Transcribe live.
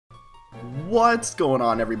What's going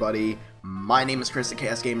on, everybody? My name is Chris the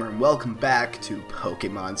Chaos Gamer, and welcome back to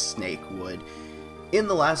Pokemon Snakewood. In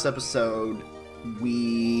the last episode,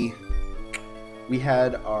 we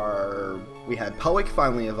had Poick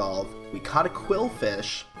finally evolve. We caught a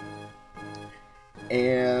Quillfish,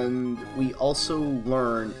 and we also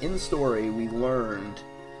learned in the story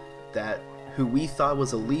that who we thought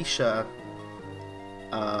was Alicia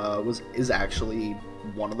is actually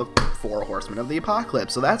one of the 4 horsemen of the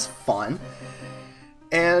apocalypse, so that's fun.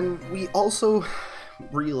 And we also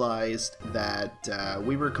realized that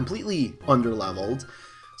we were completely underleveled,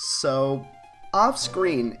 so off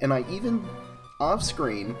screen, and I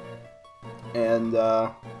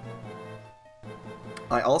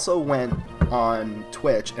also went on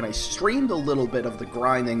Twitch and I streamed a little bit of the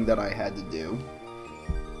grinding that I had to do.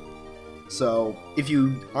 So if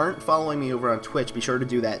you aren't following me over on Twitch, be sure to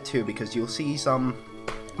do that too, because you'll see some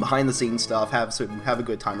behind the scenes stuff, have a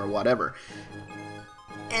good time or whatever.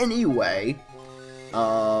 Anyway,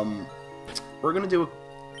 we're gonna do a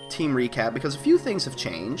team recap because a few things have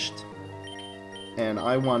changed, and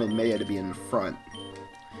I wanted Maya to be in front.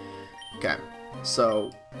 Okay, so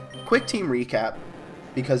quick team recap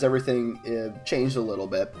because everything changed a little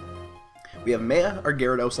bit. We have Maya, our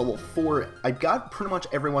Gyarados, level 4. I got pretty much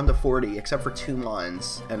everyone to 40 except for 2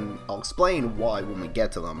 mons, and I'll explain why when we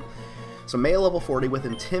get to them. So Maya level 40 with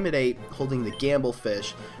Intimidate, holding the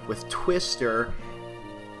Gamblefish, with Twister,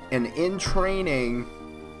 and in training,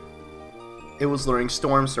 it was learning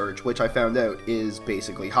Storm Surge, which I found out is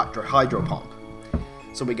basically Hydro Pump.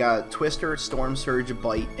 So we got Twister, Storm Surge,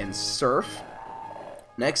 Bite, and Surf.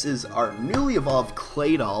 Next is our newly evolved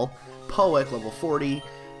Claydol, Poick, level 40.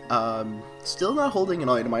 Still not holding an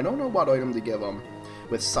item. I don't know what item to give him.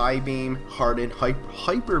 With Psybeam, Harden,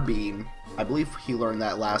 Hyper Beam. I believe he learned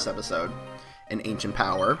that last episode. And Ancient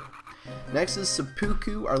Power. Next is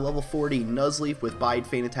Seppuku, our level 40 Nuzleaf with Bide,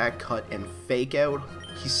 Feint Attack, Cut, and Fake Out.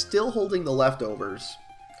 He's still holding the leftovers.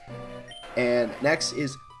 And next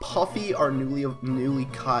is Puffy, our newly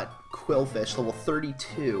caught Quillfish, level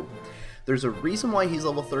 32. There's a reason why he's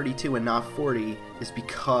level 32 and not 40, is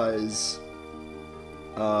because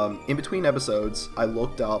in between episodes, I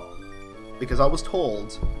looked up, because I was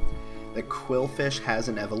told that Quillfish has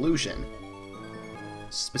an evolution,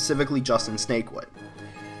 specifically just in Snakewood.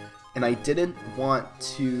 And I didn't want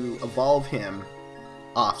to evolve him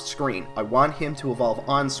off screen. I want him to evolve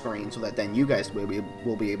on screen so that then you guys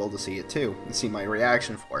will be able to see it too and see my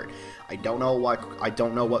reaction for it. I don't know what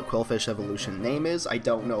Quillfish evolution name is. I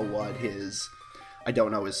don't know his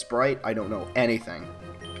sprite. I don't know anything.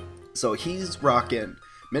 So he's rocking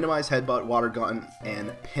Minimize, Headbutt, Water Gun,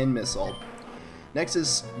 and Pin Missile. Next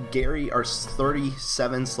is Gary, our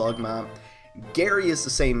 37 Slugma. Gary is the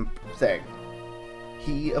same thing.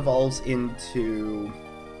 He evolves into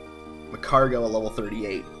Macargo at level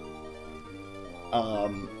 38.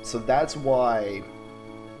 So that's why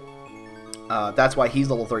he's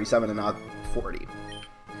level 37 and not 40.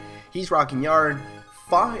 He's rocking Yarn,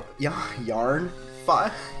 Fire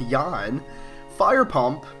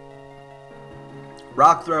Pump,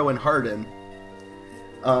 Rock Throw, and Harden.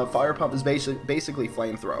 Fire Pump is basically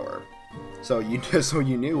Flamethrower. So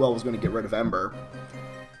you knew I was going to get rid of Ember.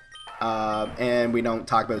 And we don't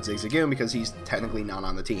talk about Zigzagoon because he's technically not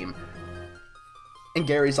on the team. And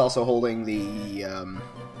Gary's also holding the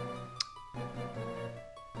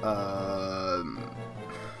oh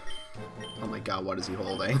my god, what is he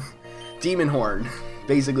holding? Demon Horn,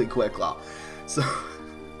 basically Quick Claw. So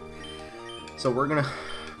we're gonna.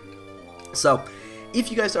 So if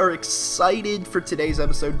you guys are excited for today's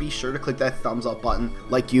episode, be sure to click that thumbs up button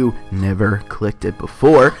like you never clicked it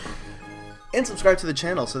before. And subscribe to the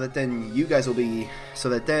channel so that then you guys will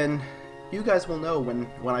know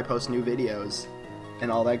when I post new videos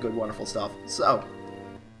and all that good wonderful stuff. So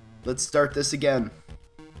let's start this again.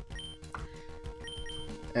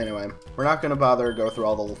 Anyway, we're not gonna bother to go through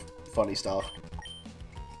all the funny stuff.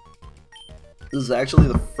 This is actually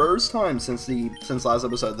the first time since last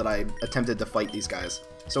episode that I attempted to fight these guys.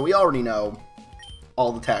 So we already know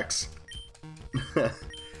all the techs.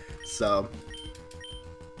 So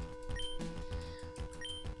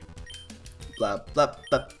blah blah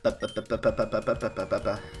blah blah blah blah blah blah blah blah blah blah blah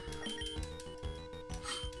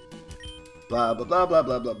blah blah blah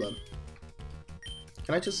blah blah blah.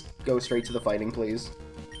 Can I just go straight to the fighting, please?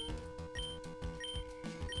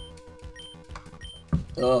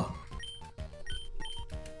 Ugh.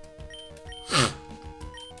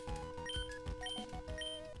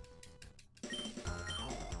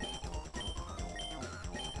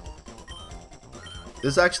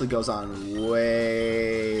 This actually goes on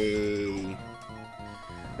way...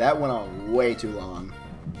 That went on way too long.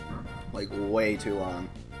 Like, way too long.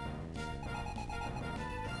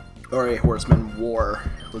 Alright, Horseman, war.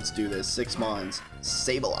 Let's do this. 6 Mons.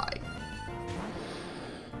 Sableye.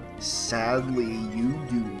 Sadly, you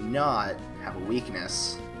do not have a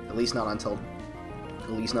weakness. At least not until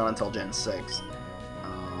Gen 6.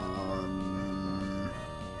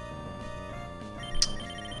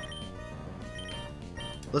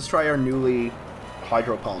 Let's try our newly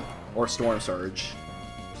Hydro Pump or Storm Surge.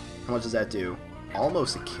 How much does that do?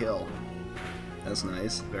 Almost a kill. That's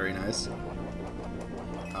nice. Very nice.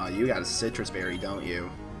 You got a Citrus Berry, don't you?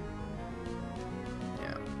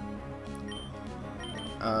 Yeah.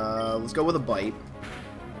 Let's go with a Bite.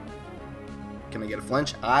 Can I get a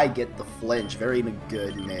flinch? I get the flinch. Very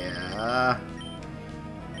good, man.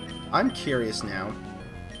 I'm curious now.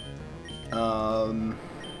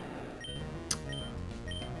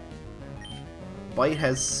 Bite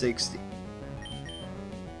has 60.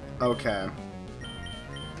 Okay.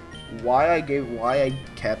 Why I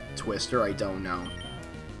kept Twister, I don't know.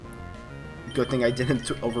 Good thing I didn't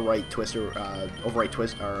overwrite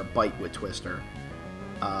Bite with Twister.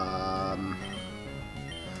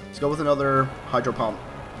 Let's go with another Hydro Pump.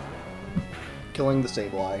 Killing the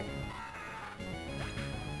Sableye.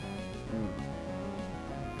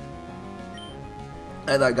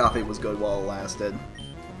 And that Goffy was good while it lasted.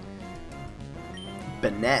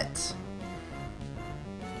 Bennett.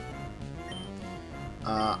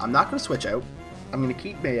 I'm not going to switch out. I'm going to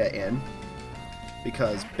keep Maya in.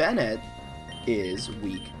 Because Bennett is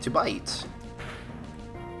weak to Bite.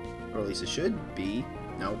 Or at least it should be.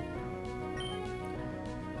 No.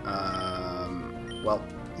 Well,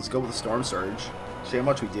 let's go with the Storm Surge. See how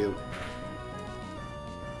much we do.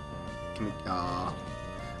 Can we, I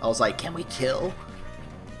was like, can we kill?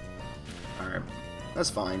 Alright. That's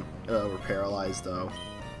fine. We're paralyzed, though.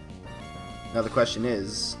 Now the question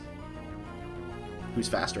is, who's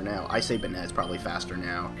faster now? I say Bennett's probably faster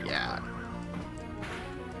now. Yeah.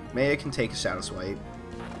 Maya can take a Shadow Swipe.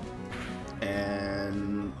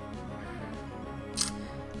 And...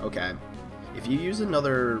 okay. If you use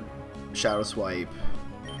another Shadow Swipe...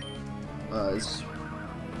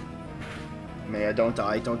 Maya, don't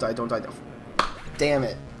die, don't die, don't die. Damn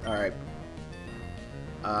it. Alright.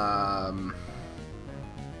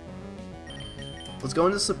 Let's go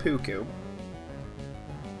into Seppuku.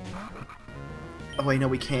 Oh wait, no,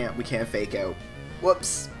 we can't. We can't fake out.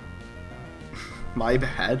 Whoops. My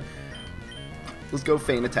bad. Let's go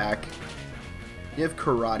Feint Attack. You have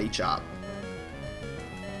Karate Chop.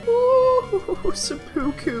 Ooh,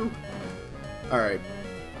 Seppuku. Alright.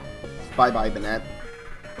 Bye-bye, Bennett.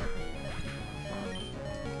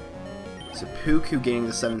 Seppuku gaining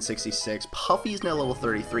the 766. Puffy's now level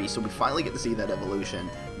 33, so we finally get to see that evolution.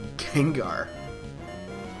 Gengar.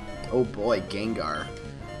 Oh boy, Gengar.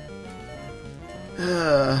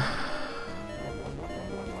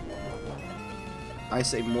 I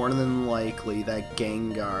say more than likely that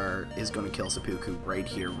Gengar is going to kill Seppuku right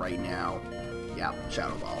here, right now. Yeah,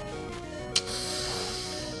 Shadow Ball.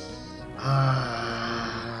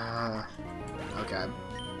 Okay.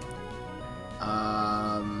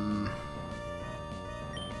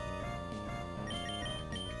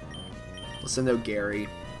 Let's send out Gary.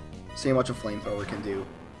 See how much a Flamethrower can do.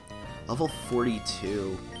 Level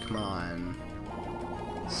 42. Come on.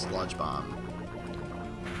 Sludge Bomb.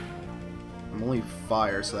 I'm only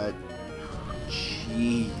fire, so that...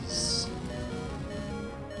 jeez.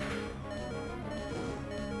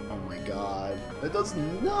 Oh my god. It does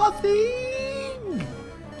nothing!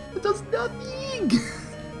 It does nothing!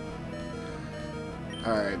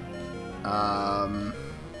 Alright.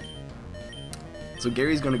 So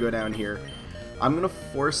Gary's gonna go down here. I'm gonna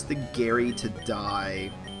force the Gary to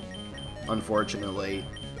die, unfortunately,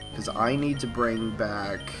 because I need to bring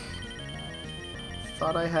back...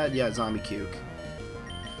 thought I had... yeah, Zombie Cuke.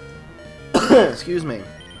 Excuse me.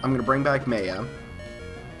 I'm gonna bring back Maya,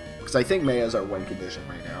 because I think Maya's our win condition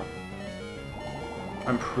right now.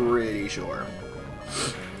 I'm pretty sure.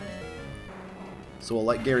 So we'll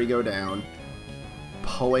let Gary go down.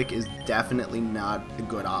 Poick is definitely not a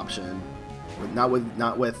good option. Not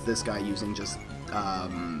with this guy using just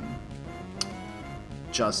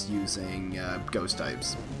using ghost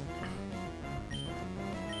types.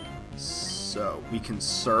 So we can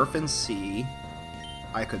Surf and C.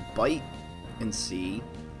 I could Bite and C.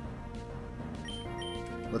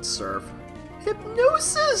 Let's Surf.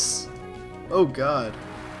 Hypnosis! Oh god.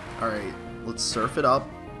 Alright, let's Surf it up.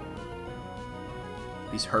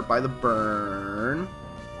 He's hurt by the burn.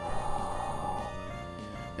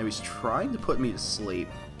 Now he's trying to put me to sleep.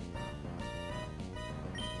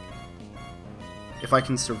 If I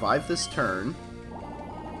can survive this turn...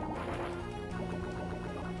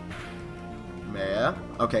 Yeah?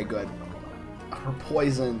 Okay, good. We're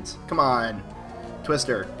poisoned. Come on.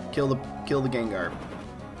 Twister, kill the Gengar.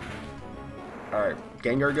 Alright,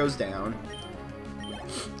 Gengar goes down.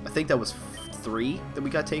 I think that was 3 that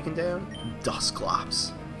we got taken down.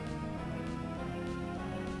 Dusclops.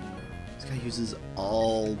 This guy uses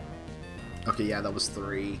all... Okay, yeah, that was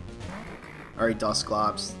 3. Alright,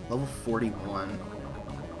 Dusclops. Level 41.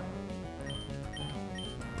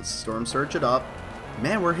 Let's Storm Surge it up.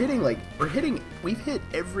 Man, we've hit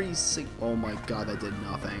every oh my god, that did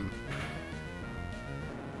nothing.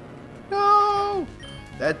 No!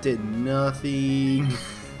 That did nothing.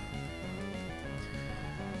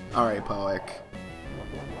 Alright, Poick.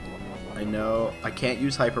 I know, I can't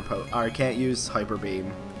use I can't use Hyper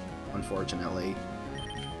Beam, unfortunately.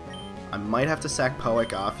 I might have to sack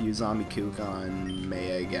Poick off, use Zombie Kook on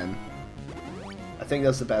Maya again. I think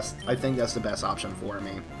that's the best option for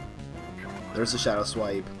me. There's a Shadow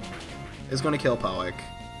Swipe. It's gonna kill Poick.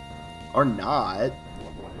 Or not.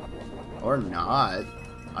 Or not.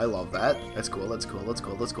 I love that. That's cool, that's cool, that's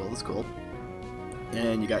cool, that's cool, that's cool.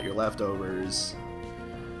 And you got your leftovers.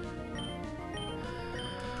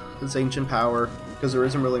 It's Ancient Power, because there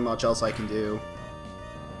isn't really much else I can do.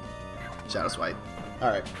 Shadow Swipe.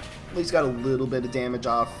 Alright. At least got a little bit of damage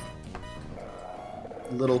off.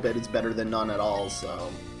 A little bit is better than none at all,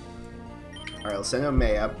 so... Alright, let's send out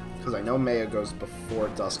Maya, because I know Maya goes before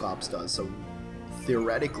Dusclops does, so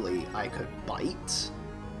theoretically I could bite.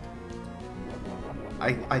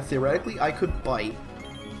 Theoretically I could bite,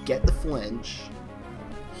 get the flinch.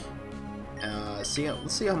 Let's see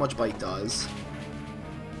how much bite does.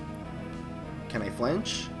 Can I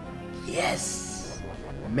flinch? Yes!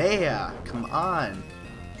 Maya, come on.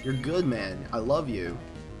 You're good, man. I love you.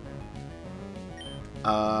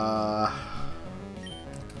 Let's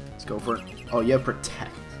go for it. Oh, you have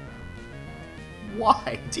Protect.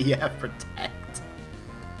 Why do you have Protect?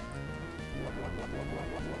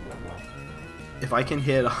 If I can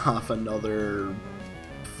hit off another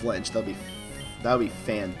flinch, that'd be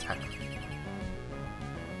fantastic.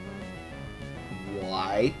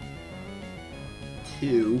 Why?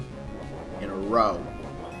 2 in a row.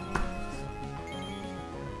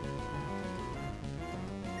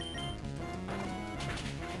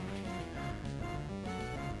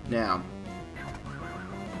 Now,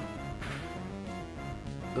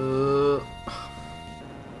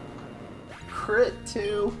 crit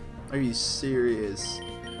 2? Are you serious?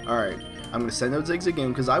 Alright, I'm gonna send out Ziggs again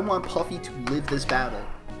because I want Puffy to live this battle.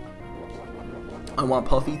 I want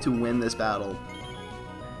Puffy to win this battle.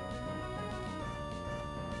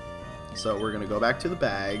 So we're gonna go back to the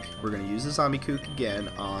bag. We're gonna use the Zombie Kook again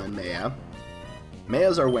on Maya.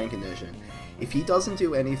 Maya's our win condition. If he doesn't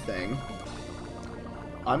do anything,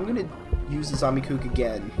 I'm gonna use the Zombie Kook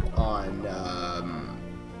again on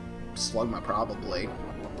Slugma probably.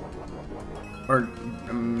 Or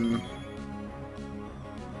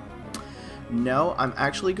no, I'm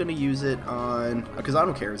actually gonna use it on, because I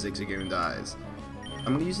don't care if Zigzagoon dies.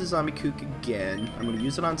 I'm gonna use the Zombie Kook again. I'm gonna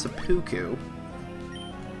use it on Seppuku.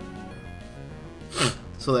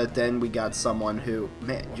 So that then we got someone who...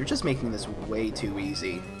 Man, you're just making this way too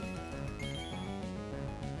easy.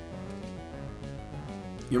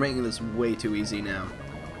 You're making this way too easy now.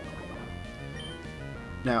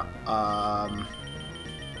 Now,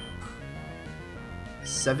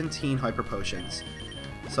 17 Hyper Potions.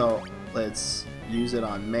 So, let's use it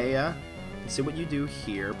on Maya. Let's see what you do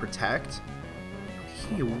here. Protect.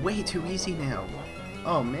 You're way too easy now.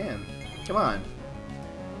 Oh, man. Come on.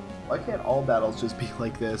 Why can't all battles just be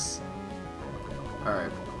like this?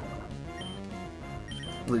 Alright.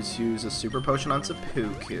 Let's use a Super Potion on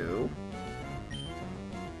Seppuku.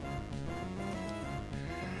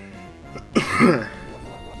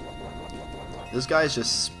 This guy's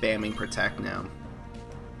just spamming Protect now.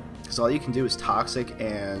 Because all you can do is Toxic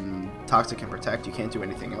and Protect. You can't do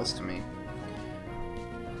anything else to me.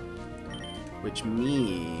 Which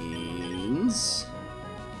means...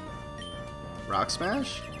 Rock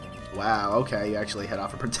Smash? Wow, okay, you actually hit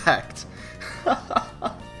off a Protect.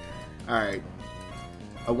 Alright.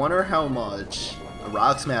 I wonder how much a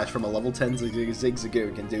Rock Smash from a level 10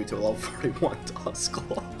 Zigzagoon can do to a level 41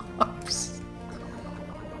 Dusclops.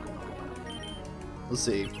 Let's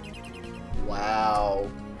see. Wow.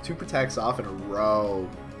 2 Protects off in a row.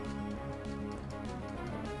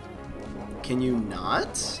 Can you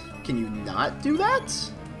not? Can you not do that?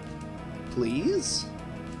 Please?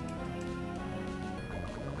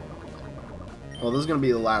 Well, this is going to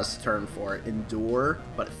be the last turn for it. Endure,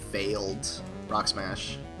 but it failed. Rock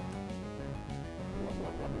Smash.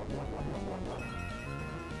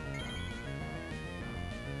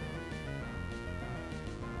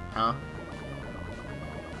 Huh?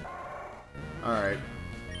 Alright.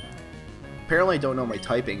 Apparently I don't know my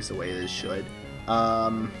typings the way this should.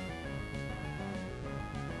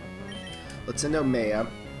 Let's send out Maya.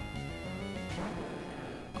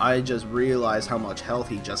 I just realized how much health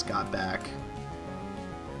he just got back.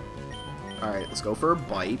 Alright, let's go for a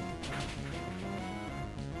bite.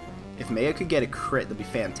 If Maya could get a crit, that'd be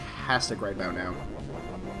fantastic right about now.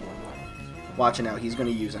 Watching out, he's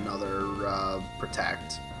going to use another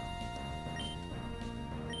Protect.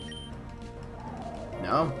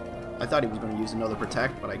 No? I thought he was going to use another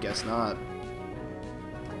Protect, but I guess not.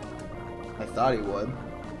 I thought he would.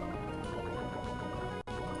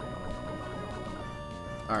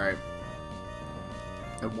 Alright.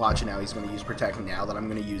 And watching out, he's going to use Protect now that I'm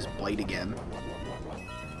going to use Bite again.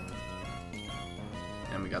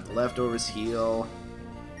 And we got the leftovers, heal.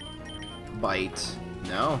 Bite.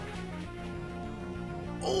 No.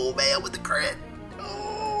 Oh, Maya with the crit!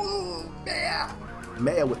 Oh, Maya!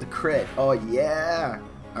 Maya with the crit. Oh, yeah!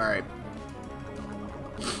 Alright.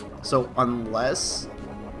 So, unless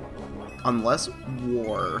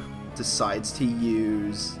War decides to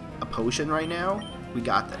use a potion right now, we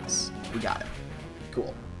got this. We got it.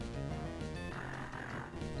 Cool.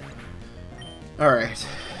 Alright.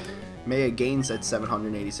 Maya gains that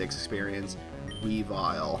 786 experience.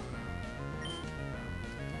 Weavile.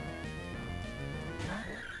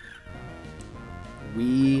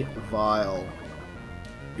 Weavile.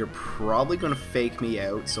 You're probably gonna fake me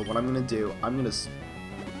out, so what I'm gonna do, I'm gonna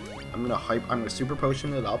super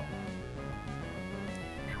potion it up.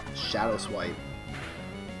 Shadow Swipe.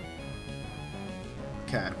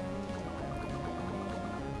 Okay.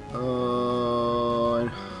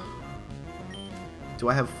 Do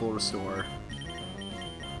I have full restore?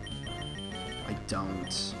 I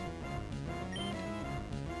don't.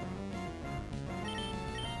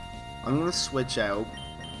 I'm gonna switch out.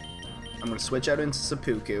 I'm gonna switch out into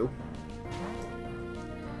Seppuku.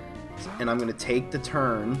 And I'm gonna take the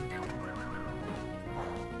turn.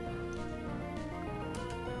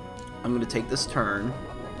 I'm gonna take this turn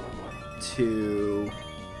to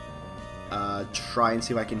try and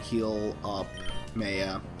see if I can heal up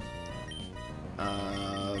Maya.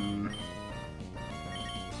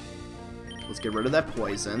 Let's get rid of that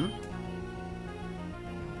poison.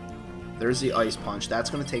 There's the Ice Punch. That's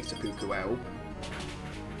going to take Seppuku out.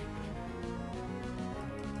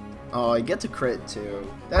 Oh, I get to crit too.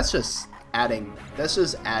 That's just adding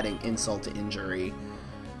insult to injury.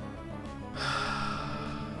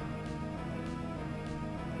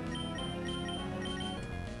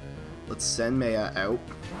 Let's send Maya out.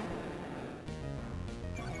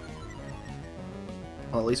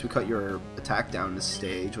 Well, at least we cut your attack down this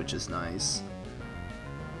stage, which is nice.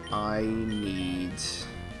 I need...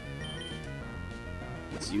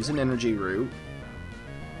 Let's use an energy root.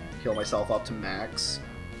 Heal myself up to max.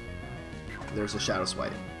 There's a Shadow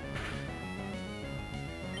Swipe.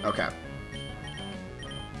 Okay.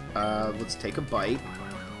 Let's take a bite.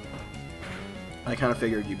 I kind of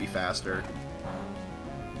figured you'd be faster.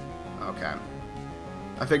 Okay.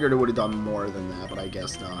 I figured it would have done more than that, but I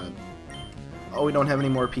guess not. Oh, we don't have any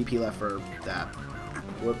more PP left for that.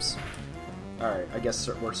 Whoops. Alright, I guess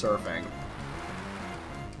we're surfing.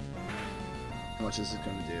 How much is it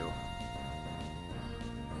going to do?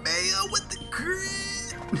 Maya with the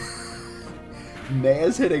crit!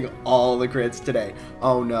 Maya's hitting all the crits today.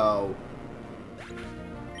 Oh no.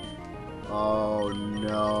 Oh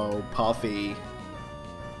no, Puffy.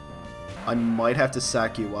 I might have to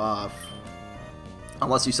sack you off.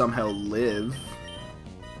 Unless you somehow live.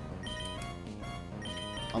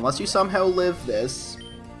 Unless you somehow live this.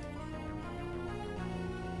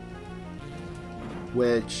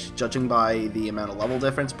 Which, judging by the amount of level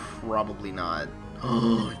difference, probably not.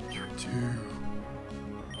 Oh, you're two.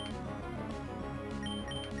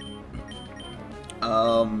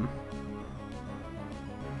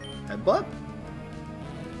 Headbutt?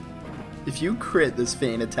 If you crit this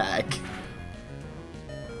feint attack...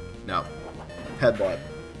 No. Headbutt.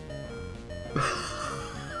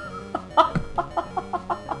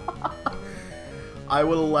 I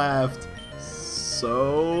would have laughed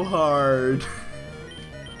so hard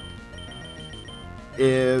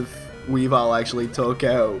if Weavile actually took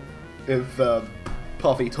out... If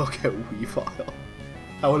Puffy took out Weavile.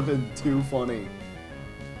 That would have been too funny.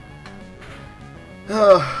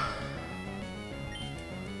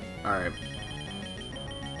 Alright.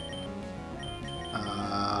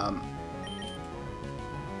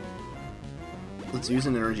 Let's use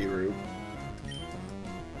an energy root.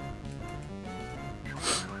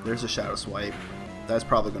 There's a Shadow Swipe. That's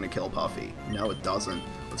probably going to kill Puffy. No, it doesn't.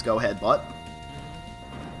 Let's go Headbutt.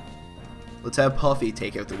 Let's have Puffy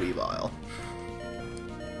take out the Weavile.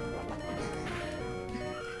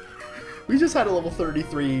 We just had a level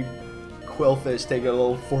 33 Quillfish take a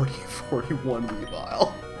level 41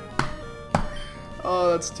 Weavile.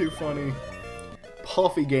 Oh, that's too funny.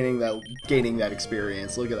 Puffy gaining that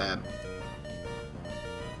experience. Look at that.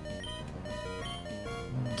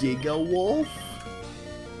 Giga Wolf?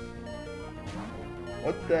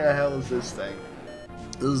 What the hell is this thing?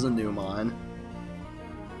 This is a new mon.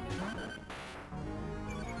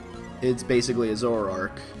 It's basically a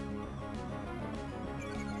Zoroark.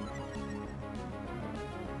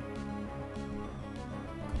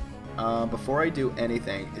 Before I do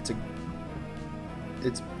anything, it's a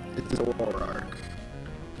Zoroark.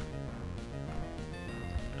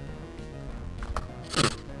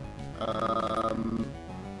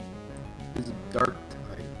 Is a dark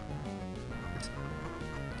type.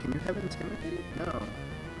 Can you have intimidate? No.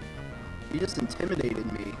 He just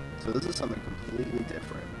intimidated me, so this is something completely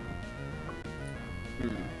different.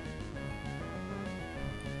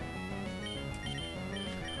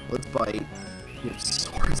 Let's bite. You have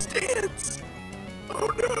sword stance! Oh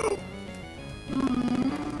no!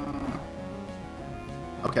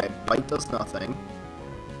 Okay, bite does nothing.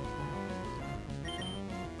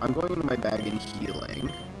 I'm going into my bag and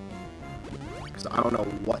healing. Because I don't know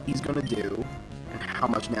what he's gonna do, and how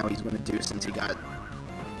much now he's gonna do since he got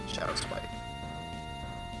Shadow Spite.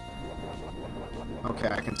 Okay,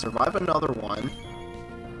 I can survive another one.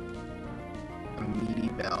 A Meaty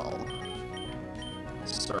Bell.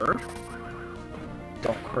 Surf?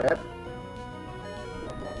 Don't crit.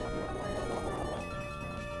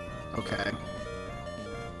 Okay.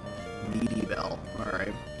 Meaty Bell.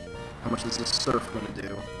 Alright. How much is this Surf gonna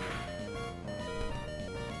do?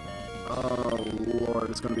 Oh lord,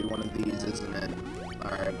 it's gonna be one of these, isn't it?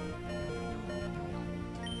 Alright.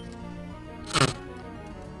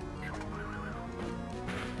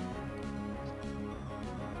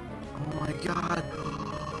 Oh my god!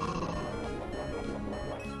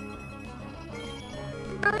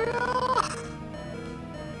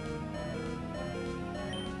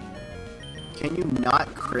 Can you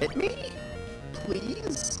not crit me?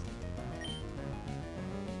 Please?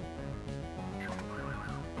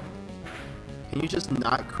 Can you just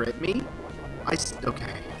not crit me?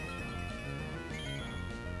 Okay.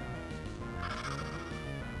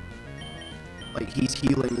 Like, he's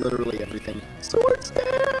healing literally everything. Sword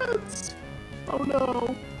stance! Oh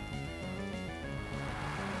no!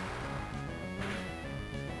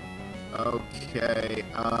 Okay,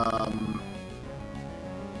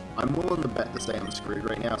 I'm willing to bet to say I'm screwed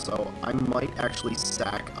right now, so I might actually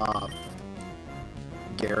sack off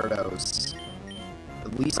Gyarados.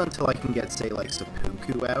 At least until I can get, say, like,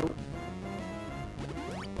 Seppuku out.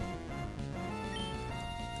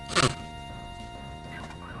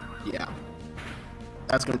 Yeah.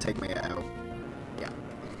 That's gonna take me out. Yeah.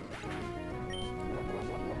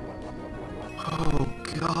 Oh,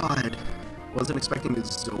 God. Wasn't expecting the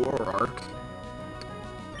Zoroark.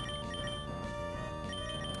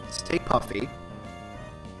 Stay Puffy.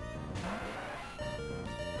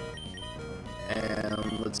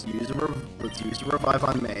 And let's use a revive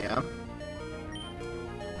on Maya.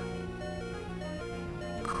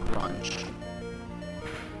 Crunch.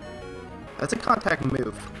 That's a contact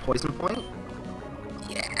move. Poison point?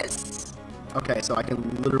 Yes! Okay, so I can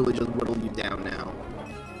literally just whittle you down now.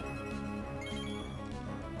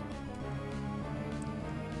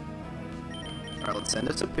 Alright, let's send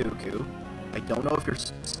a Seppuku. I don't know if you're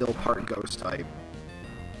still part Ghost type.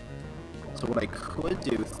 So what I could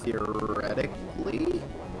do, theoretically,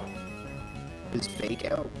 is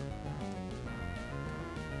Fake Out.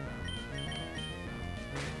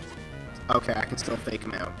 Okay, I can still fake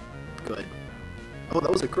him out. Good. Oh,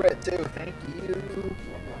 that was a crit, too. Thank you.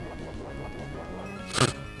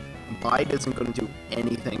 Bide isn't going to do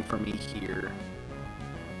anything for me here.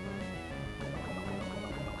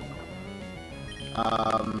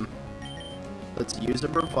 Let's use a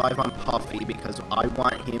revive on Puffy because I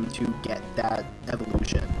want him to get that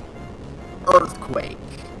evolution. Earthquake!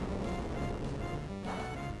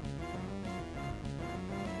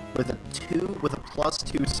 With a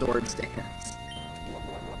 +2 sword stance.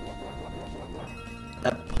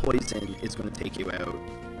 That poison is going to take you out.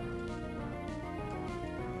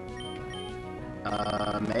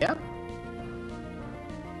 Maya?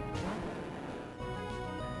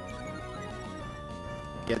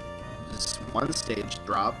 Get just one stage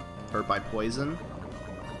drop, or by poison.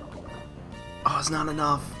 Oh, it's not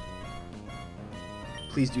enough.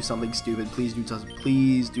 Please do something stupid. Please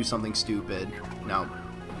do something stupid. No.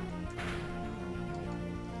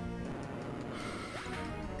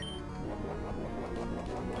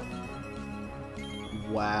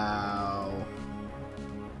 Wow.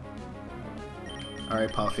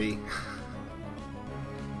 Alright, Puffy.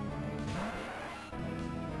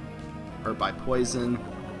 Or by poison.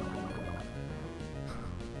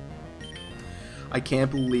 I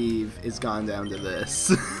can't believe it's gone down to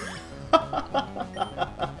this.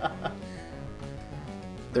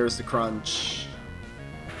 There's the crunch.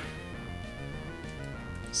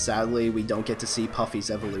 Sadly, we don't get to see Puffy's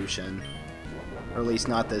evolution. Or at least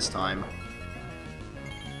not this time.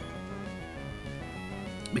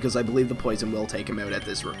 Because I believe the poison will take him out at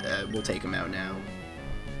this. Will take him out now.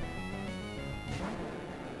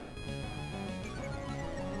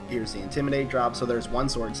 Here's the Intimidate drop, so there's one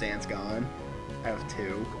Swords Dance gone. I have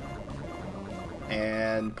 2.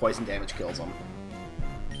 And poison damage kills him.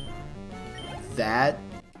 That...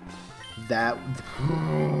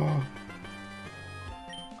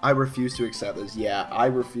 I refuse to accept this. Yeah, I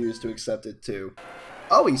refuse to accept it too.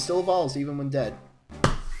 Oh, he still evolves even when dead.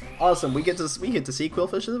 Awesome, we get to see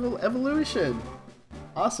Quillfish's evolution.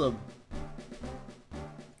 Awesome.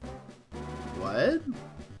 What?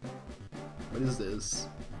 What is this?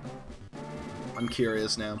 I'm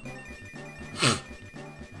curious now.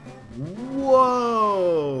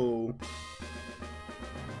 Whoa!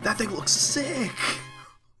 That thing looks sick!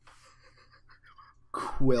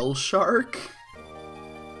 Quill Shark?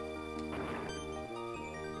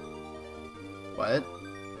 What?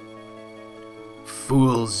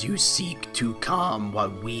 Fools, you seek to calm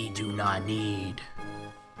what we do not need.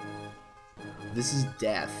 This is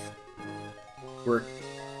death. We're...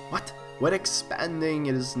 What? What expanding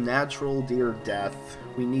is natural, dear death.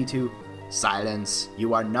 We need to... Silence.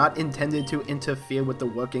 You are not intended to interfere with the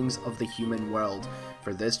workings of the human world.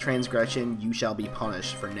 For this transgression, you shall be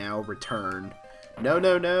punished. For now, return. No,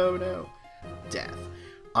 no, no, no. Death.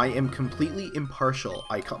 I am completely impartial.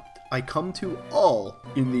 I come to all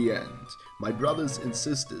in the end. My brothers and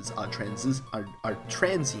sisters are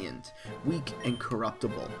transient, weak, and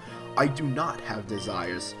corruptible. I do not have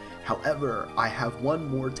desires. However, I have one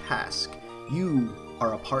more task. You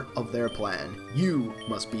are a part of their plan. You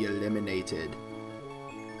must be eliminated.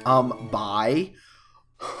 Bye?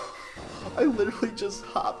 I literally just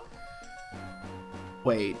hopped.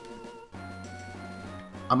 Wait.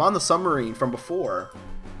 I'm on the submarine from before.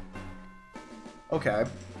 Okay.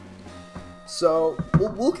 So,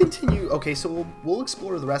 we'll continue. Okay, so we'll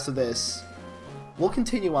explore the rest of this. We'll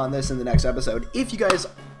continue on this in the next episode. If you guys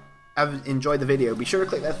have enjoyed the video, be sure to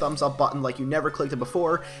click that thumbs up button like you never clicked it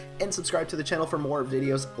before, and subscribe to the channel for more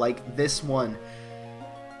videos like this one.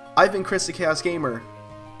 I've been Chris the Chaos Gamer,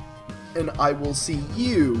 and I will see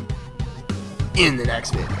you in the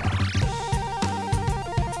next video.